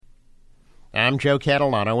I'm Joe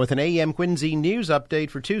Catalano with an AM Quincy news update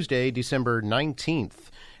for Tuesday, December 19th.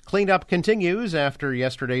 Cleanup continues after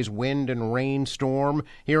yesterday's wind and rain storm.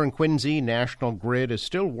 Here in Quincy, National Grid is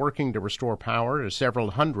still working to restore power to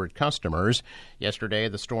several hundred customers. Yesterday,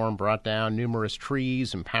 the storm brought down numerous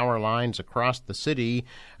trees and power lines across the city.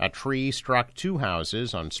 A tree struck two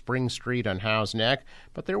houses on Spring Street on Howe's Neck,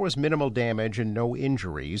 but there was minimal damage and no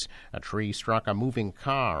injuries. A tree struck a moving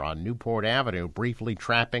car on Newport Avenue, briefly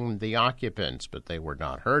trapping the occupants, but they were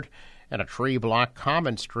not hurt. And a tree blocked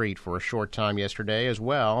Common Street for a short time yesterday as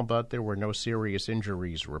well, but there were no serious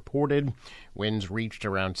injuries reported. Winds reached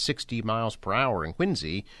around 60 miles per hour in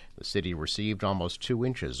Quincy. The city received almost 2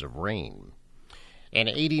 inches of rain. An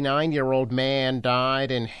 89-year-old man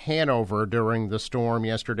died in Hanover during the storm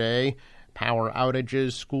yesterday. Power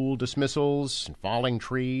outages, school dismissals, and falling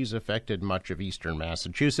trees affected much of eastern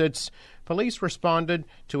Massachusetts. Police responded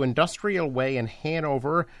to Industrial Way in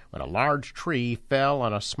Hanover when a large tree fell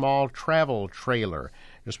on a small travel trailer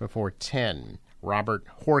just before 10. Robert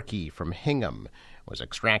Horkey from Hingham was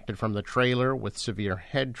extracted from the trailer with severe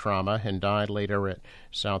head trauma and died later at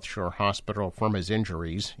South Shore Hospital from his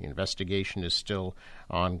injuries. The investigation is still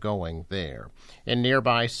ongoing there. In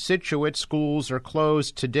nearby Scituate, schools are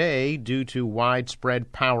closed today due to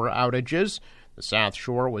widespread power outages. The South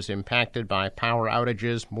Shore was impacted by power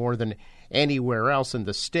outages more than anywhere else in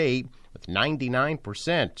the state, with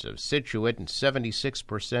 99% of Scituate and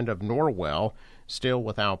 76% of Norwell still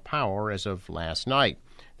without power as of last night.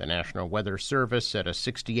 The National Weather Service said a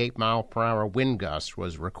 68-mile-per-hour wind gust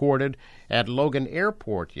was recorded at Logan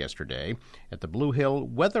Airport yesterday. At the Blue Hill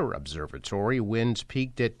Weather Observatory, winds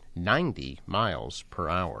peaked at 90 miles per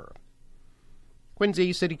hour.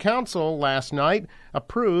 Quincy City Council last night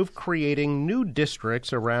approved creating new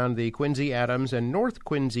districts around the Quincy Adams and North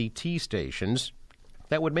Quincy T stations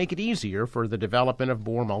that would make it easier for the development of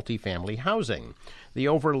more multifamily housing. The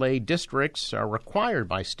overlay districts are required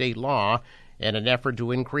by state law in an effort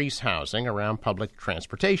to increase housing around public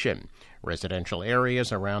transportation. Residential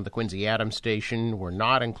areas around the Quincy Adams station were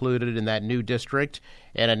not included in that new district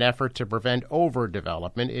in an effort to prevent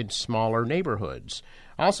overdevelopment in smaller neighborhoods.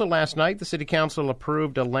 Also last night, the City Council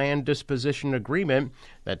approved a land disposition agreement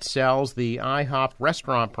that sells the IHOP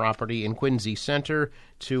restaurant property in Quincy Center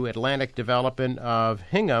to Atlantic Development of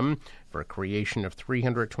Hingham for creation of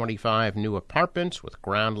 325 new apartments with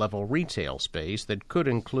ground-level retail space that could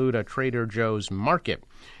include a Trader Joe's market.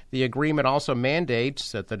 The agreement also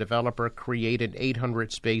mandates that the developer create an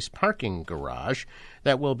 800-space parking garage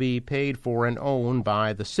that will be paid for and owned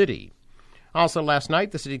by the city. Also last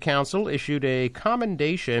night, the City Council issued a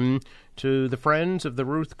commendation to the Friends of the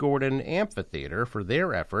Ruth Gordon Amphitheater for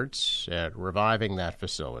their efforts at reviving that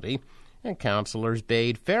facility. And councilors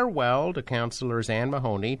bade farewell to Councilors Ann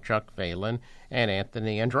Mahoney, Chuck Phelan, and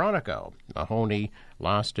Anthony Andronico. Mahoney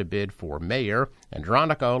lost a bid for mayor.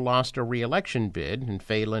 Andronico lost a re-election bid, and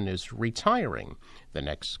Phelan is retiring. The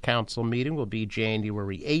next council meeting will be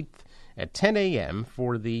January 8th at 10 a.m.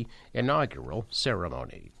 for the inaugural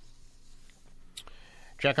ceremony.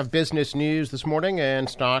 Check of business news this morning, and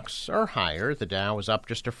stocks are higher. The Dow is up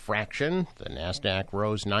just a fraction. The Nasdaq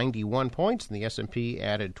rose 91 points, and the S&P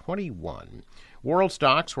added 21. World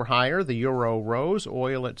stocks were higher. The euro rose,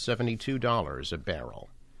 oil at $72 a barrel.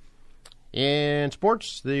 In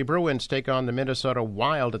sports, the Bruins take on the Minnesota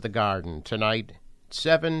Wild at the Garden tonight.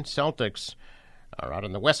 7 Celtics are out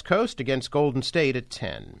on the West Coast against Golden State at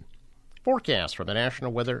 10. Forecast from the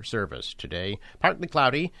National Weather Service today. Partly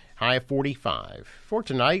cloudy, high of 45. For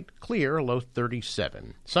tonight, clear, low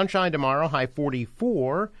 37. Sunshine tomorrow, high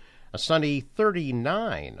 44. A sunny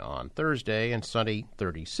 39 on Thursday and sunny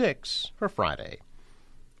 36 for Friday.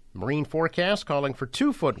 Marine forecast calling for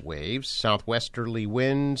 2-foot waves, southwesterly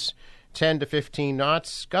winds 10 to 15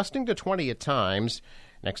 knots, gusting to 20 at times.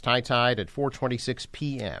 Next high tide at 4:26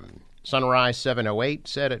 p.m. Sunrise 7:08,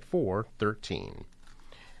 set at 4:13.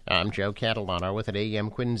 I'm Joe Catalano with an AM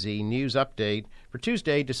Quincy news update for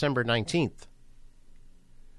Tuesday, December 19th.